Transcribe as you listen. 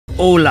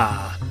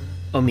Hola,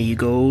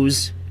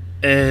 amigos.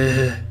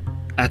 I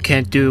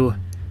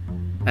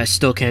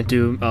still can't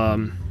do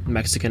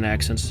Mexican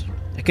accents.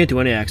 I can't do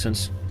any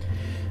accents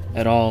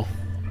at all.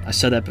 I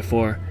said that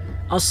before.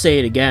 I'll say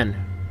it again.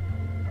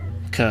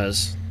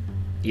 Cause,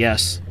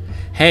 yes.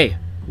 Hey,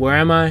 where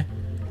am I?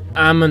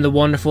 I'm in the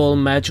wonderful,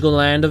 magical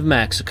land of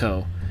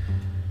Macsico.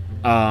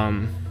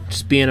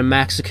 Just being a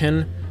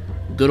Mexican,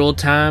 good old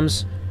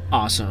times,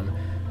 awesome.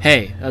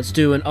 Hey, let's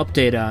do an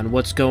update on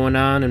what's going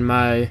on in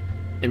my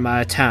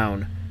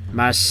town,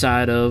 my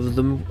side of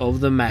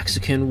the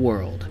Mexican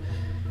world.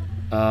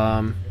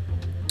 Last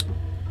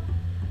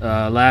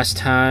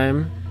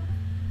time,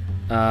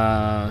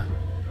 I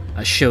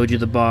showed you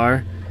the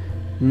bar.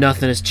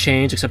 Nothing has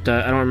changed except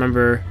I don't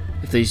remember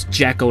if these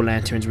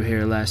jack-o'-lanterns were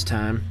here last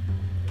time.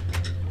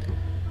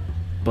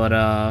 But,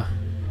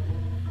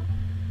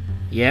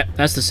 yeah,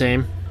 that's the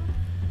same.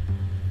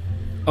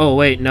 Oh,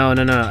 wait, no,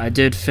 I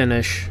did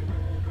finish.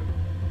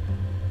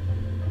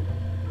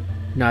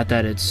 Not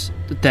that it's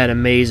that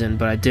amazing,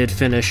 but I did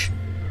finish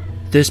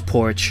this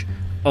porch.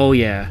 Oh,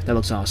 yeah, that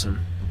looks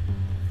awesome.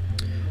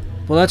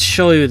 Well, let's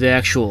show you the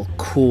actual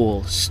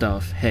cool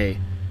stuff, hey,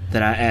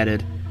 that I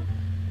added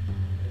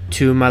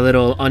to my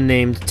little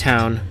unnamed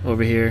town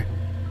over here.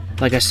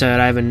 Like I said,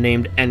 I haven't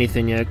named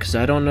anything yet because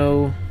I don't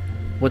know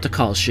what to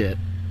call shit.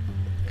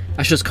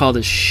 I should just call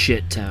this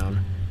Shit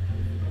Town.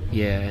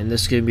 Yeah, and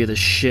this is gonna be the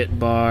shit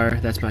bar.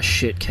 That's my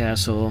shit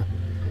castle.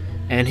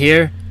 And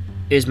here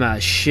is my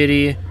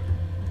shitty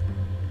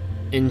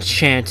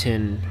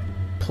enchanting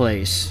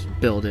place,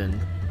 building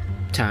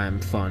time,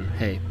 fun.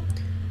 Hey,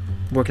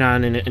 working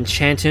on an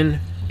enchanting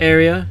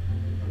area.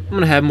 I'm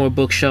gonna have more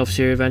bookshelves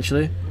here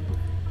eventually.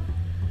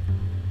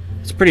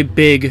 It's a pretty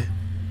big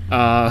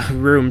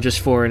room just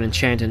for an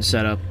enchanting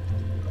setup.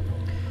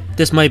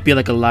 This might be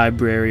like a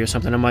library or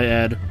something. I might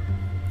add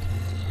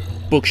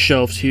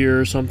bookshelves here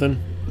or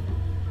something.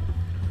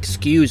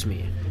 Excuse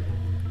me.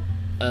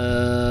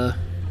 So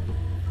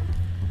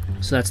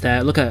that's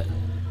that. Look at,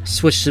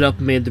 switched it up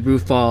and made the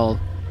roof all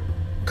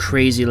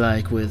crazy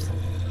like with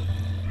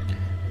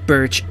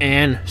birch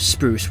and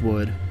spruce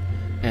wood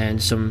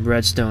and some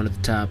redstone at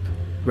the top.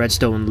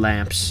 Redstone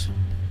lamps.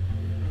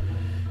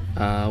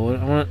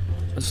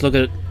 Let's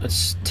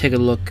take a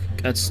look.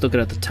 Let's look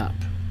at the top.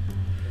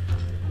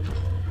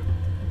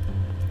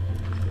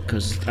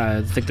 Because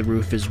I think the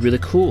roof is really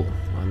cool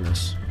on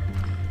this.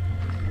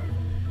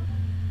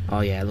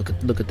 Oh yeah, look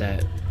at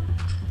that.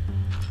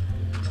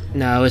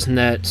 Now isn't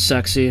that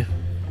sexy?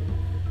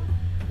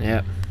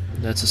 Yep,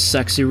 that's a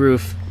sexy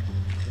roof.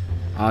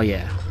 Oh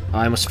yeah. Oh,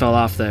 I almost fell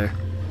off there.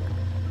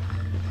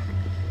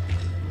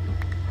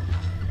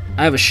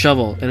 I have a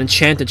shovel, an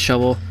enchanted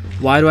shovel.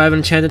 Why do I have an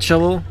enchanted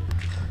shovel?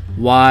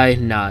 Why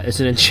not? It's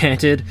an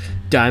enchanted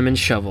diamond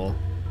shovel.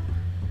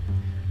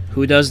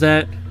 Who does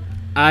that?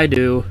 I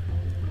do.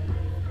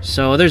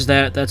 So there's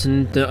that. That's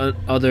the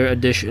other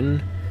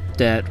addition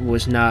that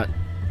was not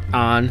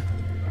on,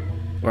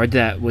 or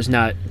that was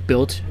not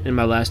built in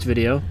my last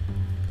video.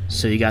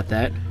 So you got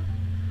that.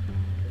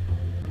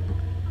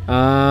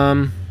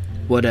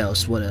 What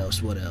else? What else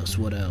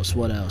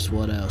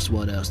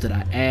did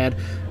I add?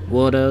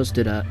 What else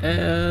did I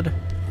add?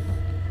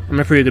 I'm in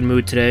a pretty good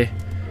mood today.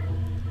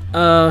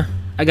 I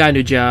got a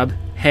new job.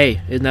 Hey,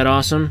 isn't that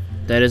awesome?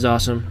 That is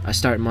awesome. I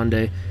start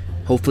Monday.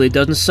 Hopefully it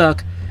doesn't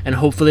suck, and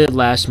hopefully it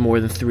lasts more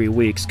than 3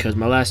 weeks, because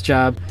my last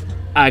job,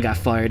 I got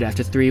fired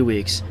after 3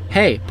 weeks.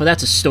 Hey, but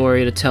that's a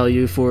story to tell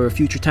you for a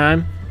future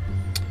time.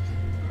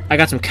 I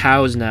got some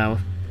cows now,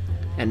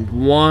 and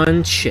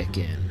 1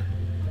 chicken.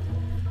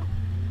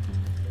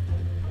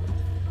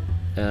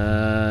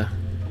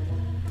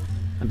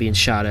 I'm being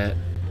shot at.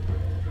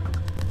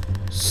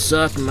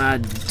 Suck my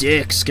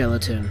dick,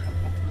 skeleton.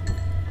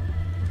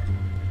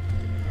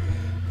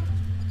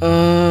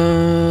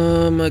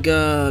 Oh my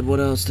god,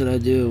 what else did I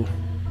do?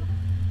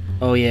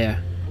 Oh yeah.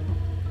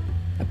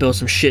 I built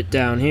some shit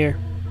down here.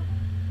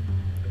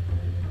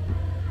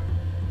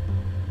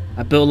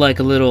 I built like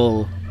a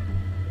little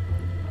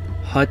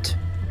hut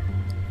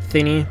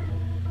thingy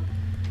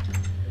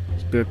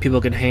where people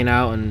can hang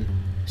out and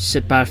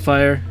sit by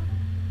fire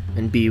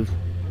and be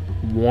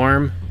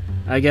warm,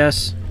 I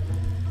guess.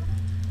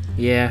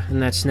 Yeah,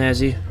 isn't that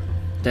snazzy?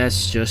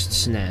 That's just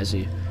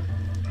snazzy.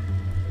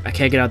 I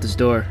can't get out this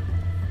door.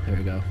 There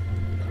we go.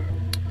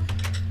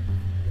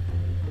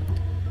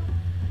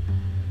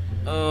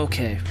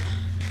 Okay.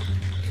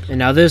 And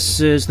now this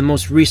is the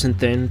most recent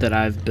thing that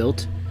I've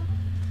built.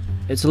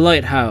 It's a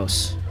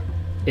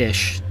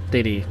lighthouse-ish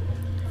thingy.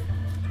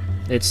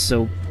 It's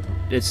a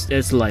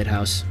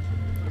lighthouse.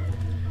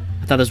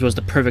 I thought this was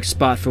the perfect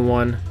spot for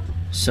one,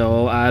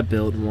 so I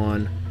built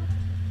one.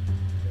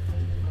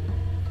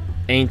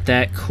 Ain't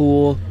that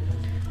cool?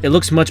 It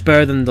looks much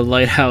better than the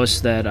lighthouse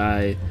that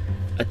I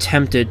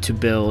attempted to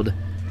build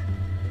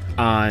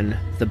on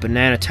the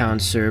Banana Town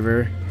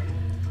server.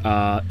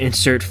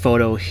 Insert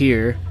photo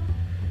here.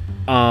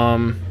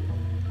 How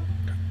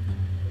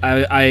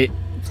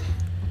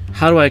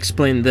do I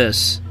explain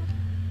this?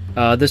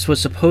 This was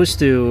supposed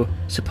to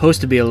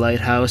be a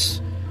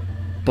lighthouse,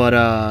 but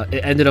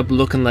it ended up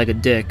looking like a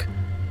dick.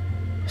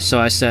 So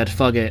I said,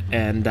 fuck it,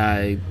 and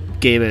I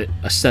gave it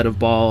a set of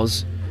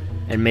balls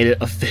and made it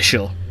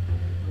official.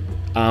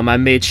 I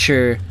made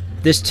sure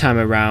this time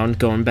around,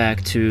 going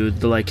back to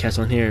the light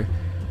castle in here,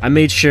 I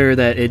made sure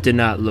that it did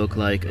not look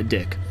like a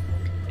dick.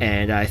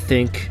 And I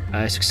think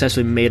I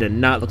successfully made it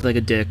not look like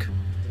a dick.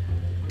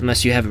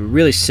 Unless you have a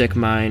really sick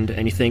mind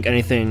and you think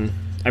everything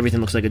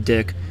looks like a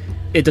dick.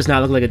 It does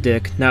not look like a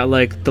dick. Not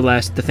like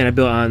the thing I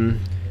built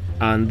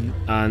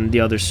on the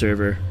other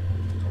server.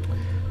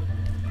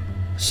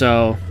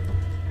 So,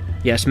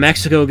 yes,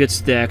 Macsico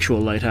gets the actual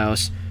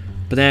lighthouse,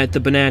 but then the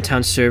Banana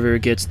Town server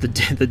gets the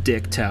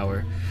dick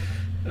tower.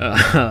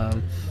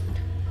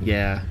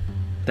 Yeah,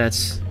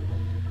 that's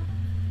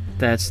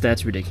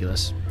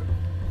ridiculous.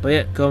 But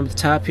yeah, going to the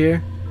top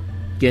here,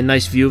 get a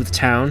nice view of the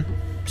town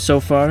so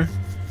far.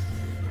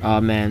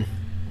 Oh man,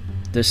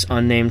 this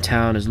unnamed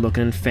town is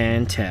looking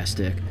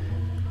fantastic.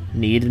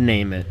 Need to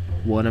name it.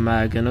 What am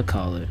I gonna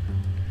call it?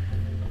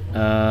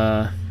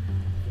 Yeah,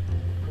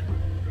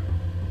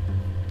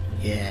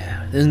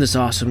 isn't this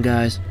awesome,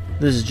 guys?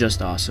 This is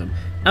just awesome.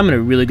 I'm in a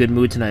really good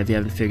mood tonight if you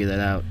haven't figured that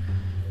out.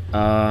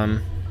 I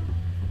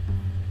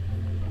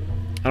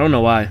don't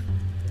know why.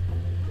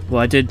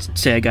 Well, I did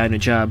say I got a new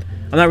job.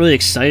 I'm not really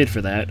excited for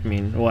that. I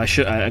mean, well,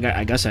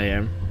 I guess I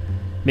am.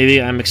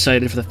 Maybe I'm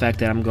excited for the fact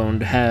that I'm going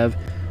to have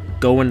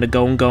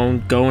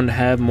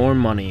more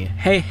money.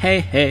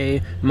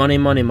 Hey,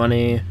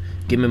 money.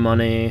 Give me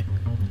money.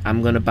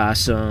 I'm gonna buy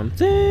some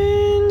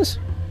things.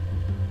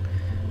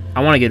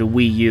 I want to get a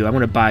Wii U. I'm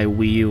gonna buy a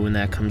Wii U when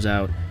that comes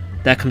out.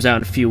 That comes out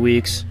in a few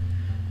weeks.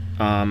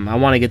 I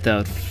want to get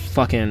the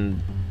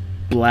fucking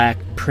black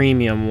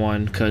premium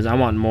one because I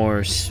want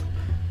more.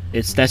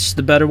 That's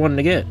the better one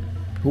to get.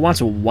 Who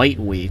wants a white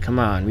Wii? Come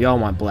on, we all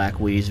want black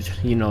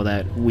Wiis. You know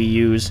that Wii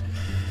U's.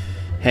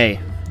 Hey,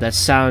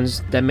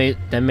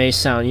 that may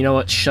sound. You know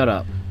what? Shut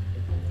up.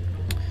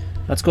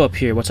 Let's go up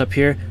here. What's up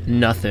here?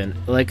 Nothing.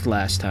 Like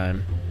last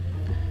time.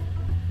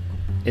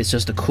 It's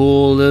just a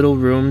cool little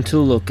room to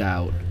look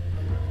out.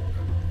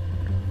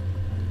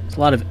 There's a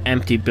lot of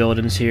empty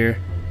buildings here.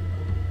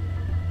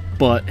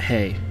 But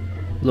hey,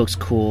 looks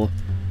cool.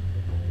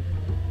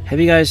 Have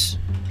you guys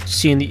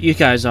seen you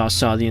guys all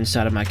saw the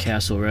inside of my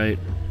castle, right?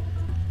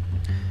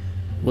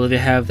 Well, if you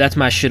have, that's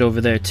my shit over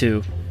there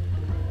too.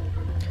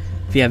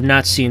 If you have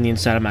not seen the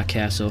inside of my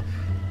castle,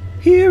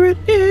 here it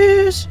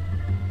is.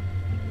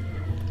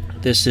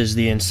 This is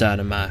the inside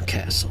of my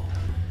castle.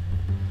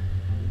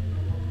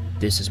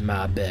 This is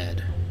my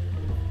bed.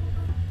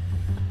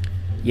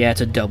 Yeah,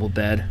 it's a double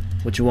bed.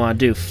 What you want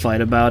to do?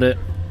 Fight about it?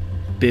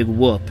 Big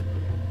whoop.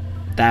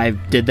 I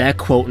did that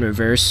quote in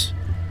reverse.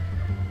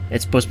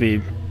 It's supposed to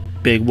be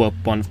big whoop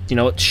one. You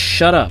know what?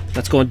 Shut up.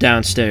 Let's go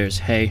downstairs.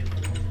 Hey,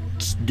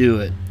 just do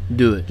it.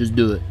 Do it. Just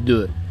do it.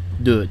 Do it.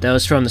 Do it. That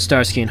was from the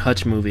Starsky and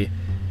Hutch movie.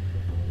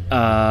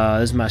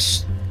 This is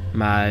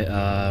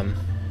my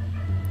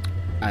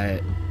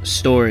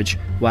storage.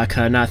 Why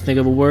can I not think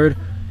of a word?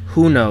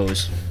 Who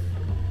knows?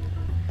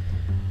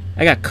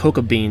 I got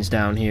coca beans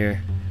down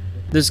here.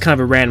 This is kind of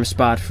a random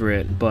spot for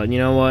it, but you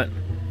know what?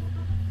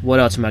 What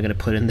else am I gonna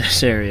put in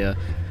this area?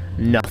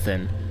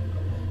 Nothing.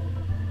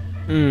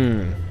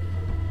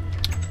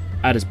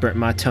 I just burnt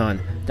my tongue.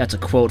 That's a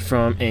quote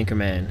from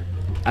Anchorman.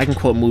 I can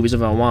quote movies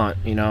if I want,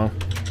 you know.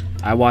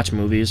 I watch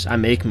movies. I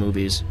make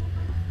movies.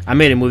 I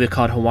made a movie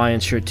called Hawaiian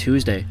Shirt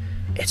Tuesday.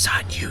 It's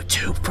on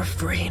YouTube for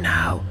free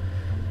now.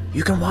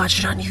 You can watch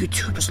it on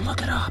YouTube. Just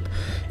look it up.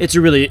 It's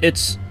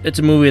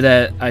a movie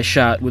that I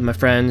shot with my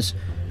friends.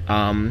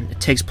 It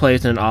takes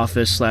place in an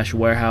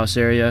office/warehouse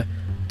area.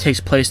 It takes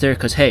place there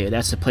because hey,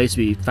 that's the place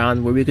we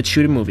found where we could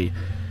shoot a movie.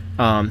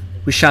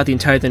 We shot the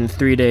entire thing in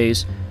 3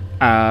 days.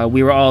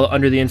 We were all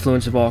under the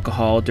influence of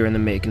alcohol during the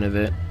making of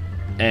it,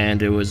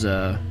 and it was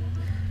it's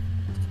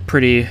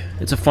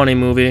a funny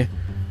movie.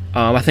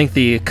 I think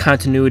the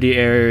continuity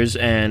errors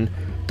and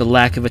the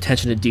lack of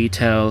attention to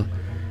detail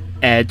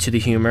add to the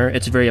humor.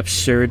 It's a very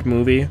absurd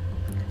movie.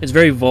 It's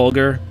very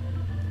vulgar,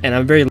 and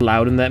I'm very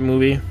loud in that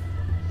movie.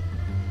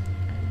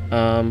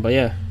 But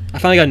yeah, I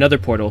finally got another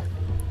portal,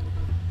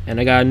 and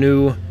I got a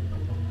new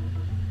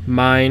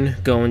mine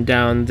going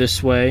down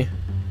this way.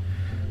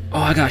 Oh,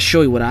 I gotta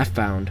show you what I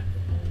found.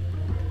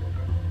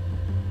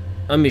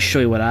 Let me show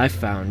you what I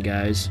found,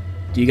 guys.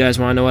 Do you guys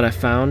want to know what I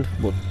found?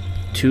 Well,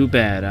 too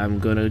bad. I'm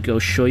gonna go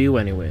show you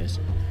anyways.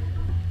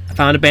 I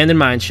found an abandoned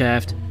mine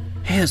shaft.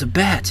 Hey, there's a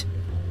bat.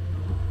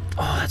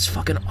 Oh, that's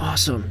fucking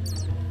awesome.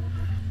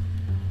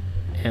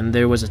 And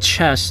there was a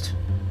chest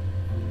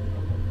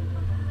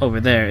over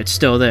there. It's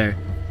still there,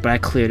 but I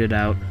cleared it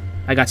out.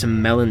 I got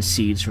some melon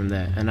seeds from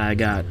that, and I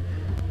got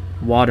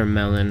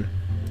watermelon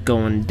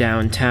going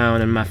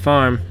downtown in my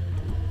farm.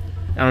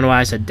 I don't know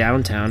why I said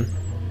downtown.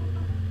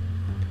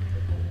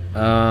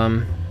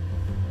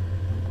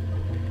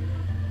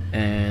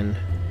 And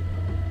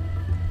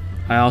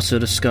I also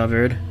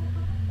discovered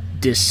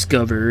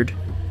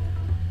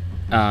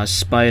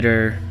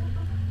spider,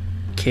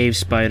 cave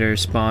spider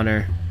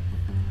spawner.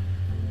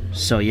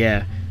 So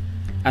yeah,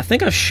 I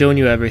think I've shown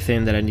you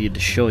everything that I need to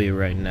show you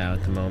right now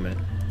at the moment.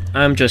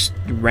 I'm just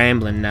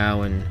rambling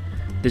now, and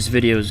this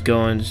video is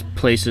going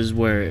places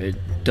where it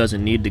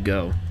doesn't need to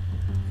go.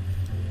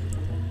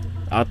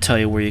 I'll tell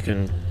you where you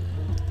can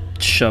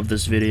shove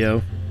this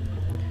video.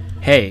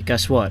 Hey,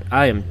 guess what?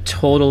 I am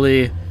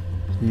totally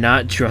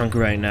not drunk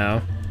right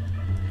now.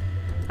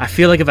 I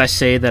feel like if I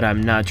say that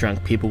I'm not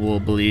drunk, people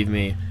will believe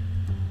me,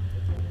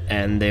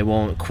 and they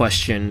won't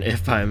question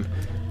if I'm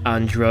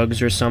on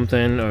drugs or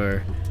something,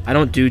 or I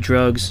don't do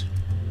drugs.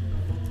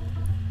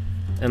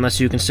 Unless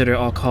you consider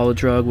alcohol a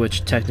drug,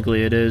 which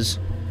technically it is.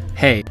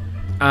 Hey,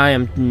 I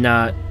am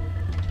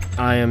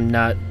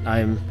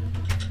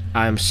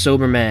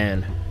sober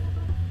man.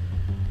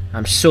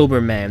 I'm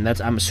sober man.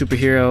 I'm a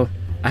superhero.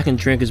 I can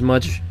drink as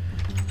much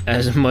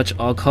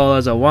alcohol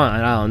as I want,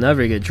 and I'll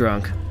never get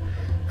drunk.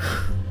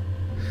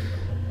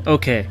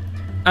 Okay,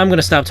 I'm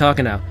gonna stop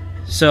talking now.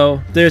 So,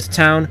 there's the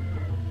town.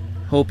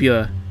 Hope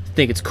you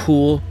think it's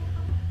cool.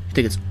 You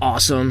think it's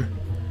awesome.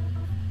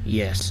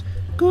 Yes.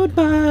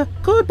 Goodbye,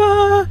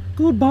 goodbye,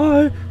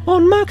 goodbye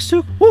on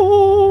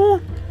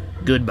Macsico.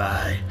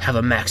 Goodbye. Have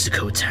a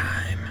Macsico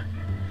time.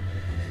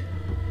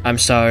 I'm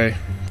sorry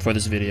for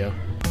this video.